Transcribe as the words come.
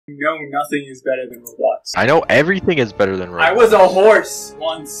No, nothing is better than Roblox. I know everything is better than Roblox. I was a horse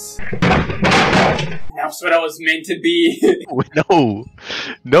once. That's what I was meant to be.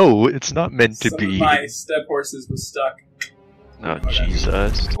 No, it's not meant to be. Some of my step horses was stuck. Oh,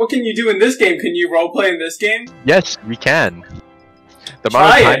 Jesus. What can you do in this game? Can you roleplay in this game? Yes, we can. The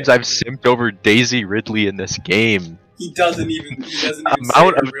amount of times I've simped over Daisy Ridley in this game. He doesn't even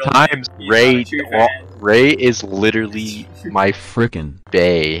amount of times Ray is literally my frickin'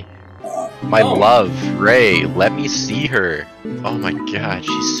 bae. My love, Ray. Let me see her. Oh my god,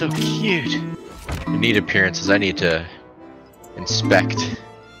 she's so cute. I need appearances. I need to inspect.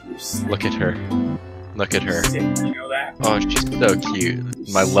 Look at her. Look at her. You know that? Oh, she's so cute.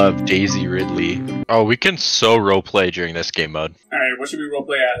 My love, Daisy Ridley. Oh, we can so roleplay during this game mode. Alright, what should we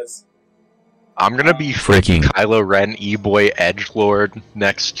roleplay as? I'm gonna be freaking Kylo Ren, E-Boy, Edgelord,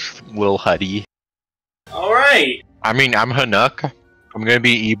 next Lil Huddy. Alright! I mean, I'm Henok. I'm gonna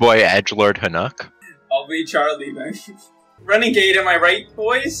be E-Boy, Edgelord, Henok. I'll be Charlie then. Renegade, am I right,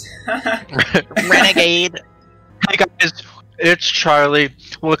 boys? Renegade! Hi guys, it's Charlie.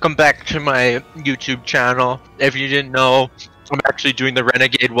 Welcome back to my YouTube channel. If you didn't know, I'm actually doing the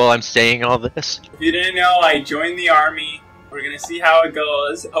Renegade while I'm saying all this. If you didn't know, I joined the army. We're gonna see how it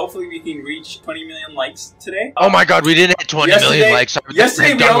goes. Hopefully we can reach 20 million likes today. Oh my god, we didn't hit 20 million likes.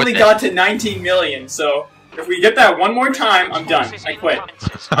 Yesterday we only got to 19 million, so if we get that one more time, I'm done. I quit.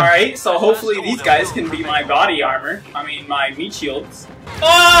 Alright, so hopefully these guys can be my body armor. I mean, my meat shields.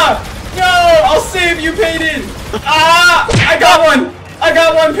 Ah! No! I'll save you, Peyton! Ah! I got one! I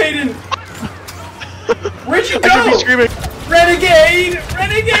got one, Peyton! Where'd you go? I should be screaming. Renegade!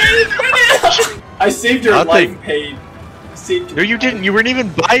 Renegade! Renegade! I saved your life, Peyton. No, you didn't. You weren't even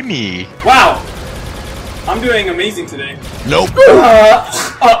by me. Wow! I'm doing amazing today. Nope.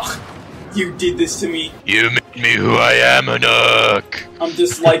 You did this to me. You made me who I am, Henok. I'm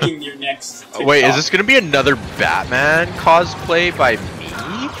disliking your next TikTok. Wait, is this gonna be another Batman cosplay by me?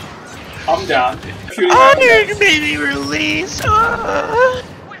 I'm down. Oh, baby release.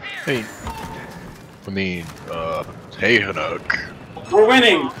 Hey. Hey, Henok. We're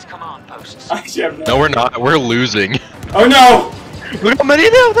winning. Actually, no, we're not. We're losing. Oh no! Look how many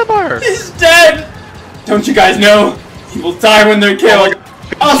of them are. He's dead. Don't you guys know? He will die when they're killed.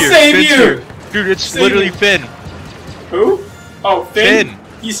 I'll save you! Here. Dude, it's literally Finn. Who? Oh, Finn?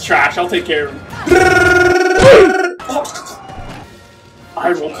 He's trash, I'll take care of him.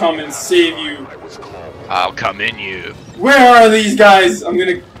 I will come and save you. I'll come in you. Where are these guys?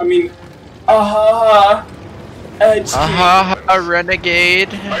 Edge. A renegade.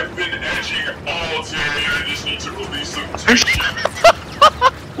 I've been edging all day, I just need to release some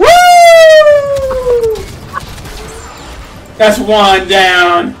Woo! That's one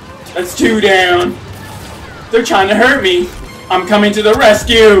down. That's two down. They're trying to hurt me. I'm coming to the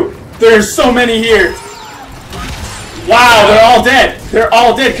rescue. There's so many here. Wow, they're all dead. They're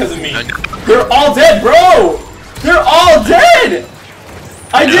all dead because of me. They're all dead, bro. They're all dead.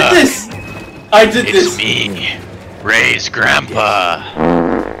 I did this. I did this. It's me, Ray's grandpa.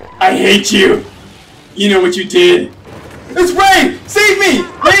 I hate you. You know what you did. It's Ray! Save me!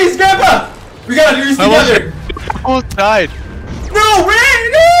 Ray's grandpa! We gotta do this together. I almost died. No, Ray!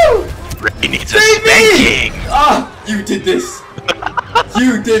 No! Ray needs a spanking! Ah, you did this.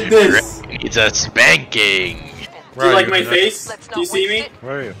 You did this. Ray needs a spanking. Do you like my face? Do you see me?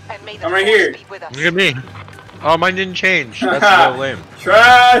 Where are you? I'm right here. Look at me. Oh, mine didn't change. That's so lame.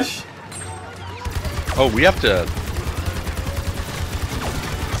 Trash! Oh, we have to...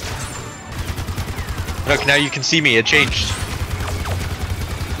 Look, now you can see me. It changed.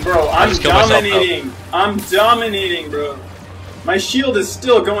 Bro, I'm dominating. I'm dominating, bro. My shield is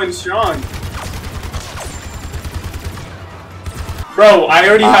still going strong. Bro, I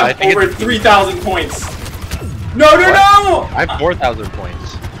already have over 3,000 points. No, no, no! I have 4,000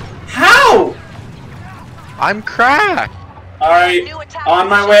 points. How? I'm cracked. Alright, on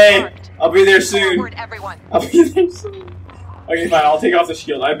my way. I'll be there soon. I'll be there soon. Okay, fine, I'll take off the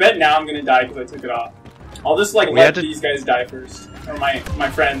shield. I bet now I'm gonna die because I took it off. I'll just like let these guys die first. Or my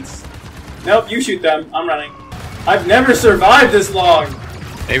friends. Nope, you shoot them. I'm running. I've never survived this long.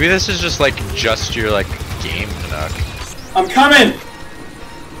 Maybe this is just like your like game, Henok. I'm coming!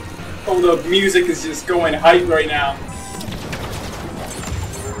 Oh, the music is just going hype right now.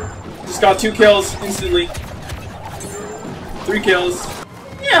 Just got 2 kills instantly. 3 kills.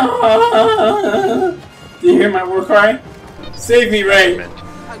 Do you hear my war cry? Save me, Ray.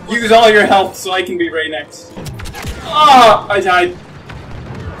 Use all your health so I can be Ray next. Ah, I died.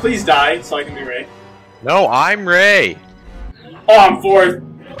 Please die so I can be Ray. No, I'm Ray. Oh, I'm 4th.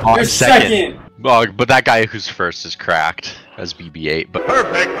 Oh, You're second. Well, but that guy who's first is cracked as BB-8. But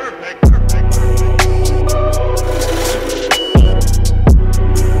perfect.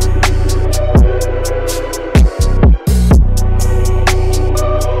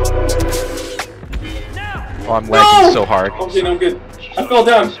 I'm lagging so hard. Okay, no, I'm good. I fell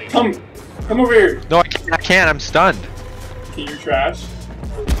down. Come over here. No, I can't. I'm stunned. Okay, you're trash.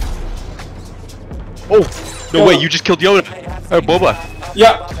 Oh, no way, you just killed Yoda. Or Boba.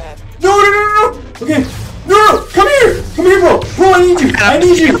 Yeah. No. Okay. No, come here, bro. Bro, I need you. I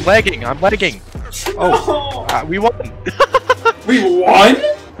need you. I'm lagging. Oh, we won. We won?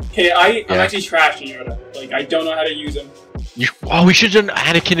 Okay, I'm actually trashing Yoda. Like, I don't know how to use him. Oh, we should have done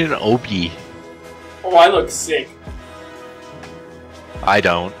Anakin and Obi. Oh, I look sick. I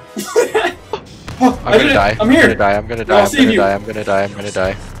don't. I'm gonna die. I'm here. I'm gonna die. I'm gonna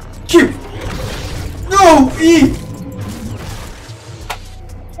die. Q. No, E.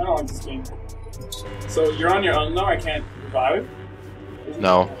 I don't like this game. So you're on your own now. I can't revive.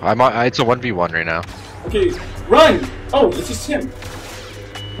 No, I'm on. It's a 1v1 right now. Okay, run. Oh, it's just him.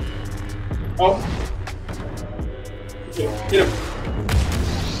 Oh. Okay, get him.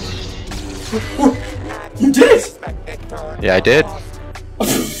 You did it. Yeah, I did.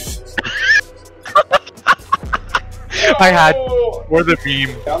 I had for the beam.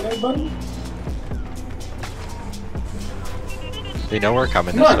 Down there, buddy? They know we're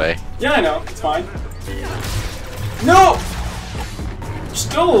coming this way. Yeah, I know. It's fine. No! You're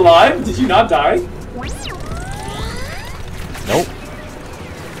still alive? Did you not die? Nope.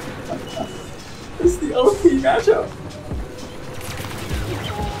 This is the OP matchup.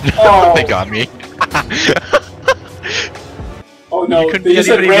 Oh. They got me. Oh no, they just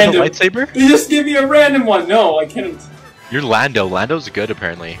said random. Lightsaber? They just gave me a random one. No, I can't. You're Lando. Lando's good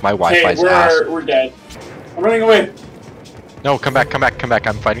apparently. My Wi-Fi's ass. We're dead. I'm running away. No, come back.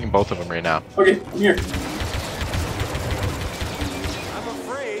 I'm fighting both of them right now. Okay, I'm here. I'm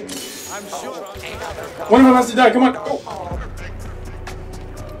afraid. I'm sure. One of them has to die. Come on. Go.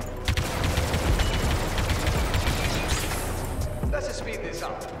 Let's just speed this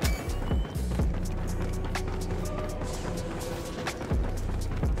up.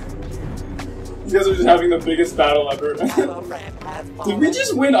 You guys are just having the biggest battle ever. Did we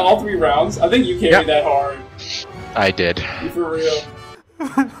just win all 3 rounds? I think you carried that hard. I did. You for real.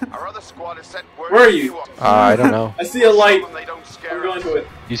 Our other squad is sent word. Where are you? I don't know. I see a light. They don't scare I'm going us. to it.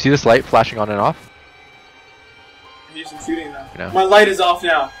 You see this light flashing on and off? He's just shooting now. No. My light is off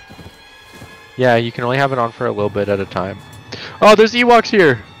now. Yeah, you can only have it on for a little bit at a time. Oh, there's Ewoks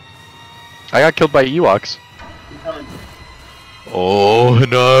here! I got killed by Ewoks. I'm coming. Oh,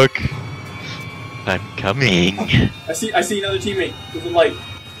 Henok. I'm coming. I see another teammate with a light.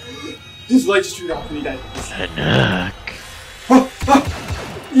 His light just turned off and he died. Henok.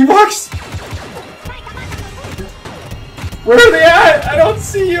 Ewoks! Where are they at? I don't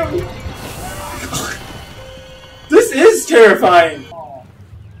see them! This is terrifying! Oh.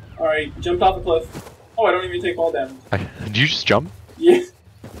 Alright, jumped off the cliff. Oh, I don't even take fall damage. Did you just jump? Yeah.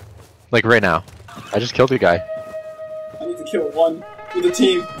 Like right now. I just killed a guy. I need to kill one with a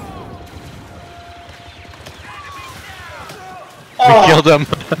team. We killed him.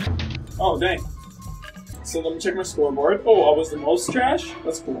 Oh, dang. So let me check my scoreboard. Oh, I was the most trash?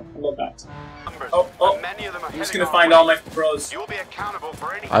 That's cool. I love that. Oh. Many of them are I'm just heading gonna our find way. all my bros. You will be accountable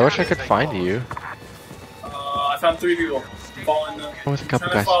for any I wish I damage could they find cause. you. I found 3 people. Following the... Oh, with a couple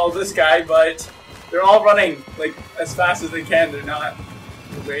trying guys. to follow this guy, but they're all running like as fast as they can. They're not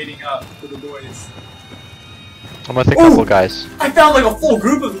waiting up for the boys. I'm with a couple guys. I found like a full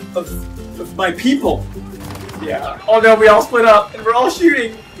group of my people. Yeah. Oh no, we all split up and we're all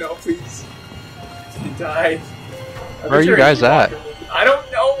shooting. No, please. He died. Where are you guys at? I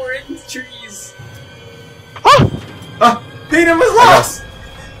don't know. We're in the trees. Oh! Peyton was lost.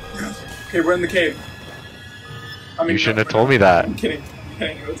 Okay, we're in the cave. I mean, You shouldn't have told me that. I'm kidding.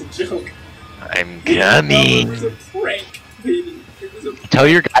 It was a joke. I'm It coming. was a prank, Peyton. It was a prank. Tell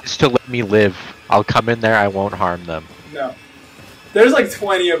your guys to let me live. I'll come in there. I won't harm them. No. There's like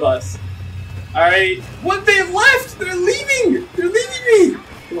 20 of us. Alright. What? They left! They're leaving! They're leaving me!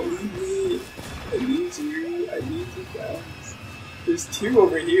 Don't leave me. I need you. I need you guys. There's 2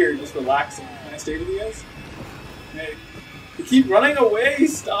 over here just relaxing. Can I stay with you guys? Hey. They keep running away.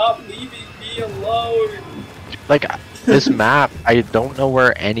 Stop leaving me alone. Like, this map, I don't know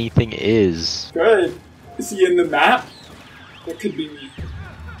where anything is. Good. Is he in the map? That could be me.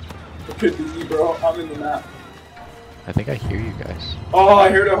 It could be me, bro. I'm in the map. I think I hear you guys. Oh, I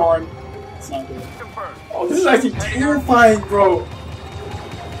heard a horn. It's not good. Oh, this is actually terrifying, bro.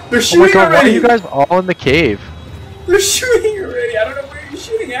 They're Oh shooting my god, why are already. you guys all in the cave? They're shooting already. I don't know where you're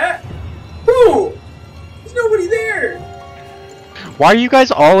shooting at. Who? There's nobody there. Why are you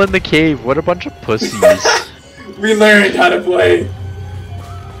guys all in the cave? What a bunch of pussies. We learned how to play.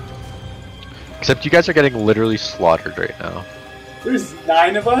 Except you guys are getting literally slaughtered right now. There's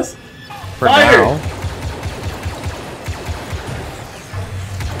 9 of us. For Fire! now.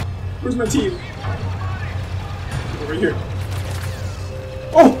 Where's my team? Over here.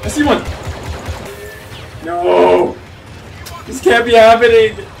 Oh, I see one. No. This can't be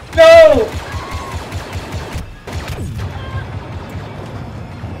happening. No.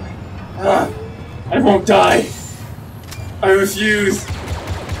 I won't die. I refuse.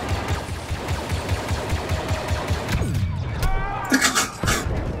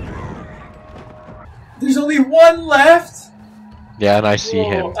 There's only one left? Yeah, and I see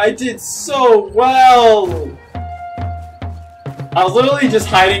him. I did so well! I was literally just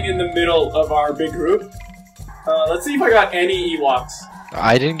hiding in the middle of our big group. Let's see if I got any Ewoks.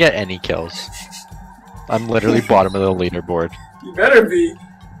 I didn't get any kills. I'm literally bottom of the leaderboard. You better be.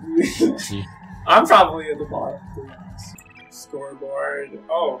 I'm probably at the bottom. Scoreboard.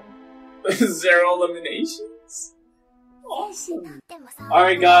 Oh. 0 eliminations? Awesome.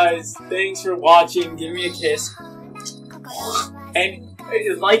 Alright guys, thanks for watching. Give me a kiss. And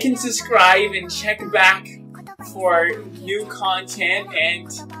like and subscribe and check back for new content and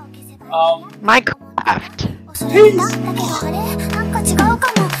Minecraft. peace.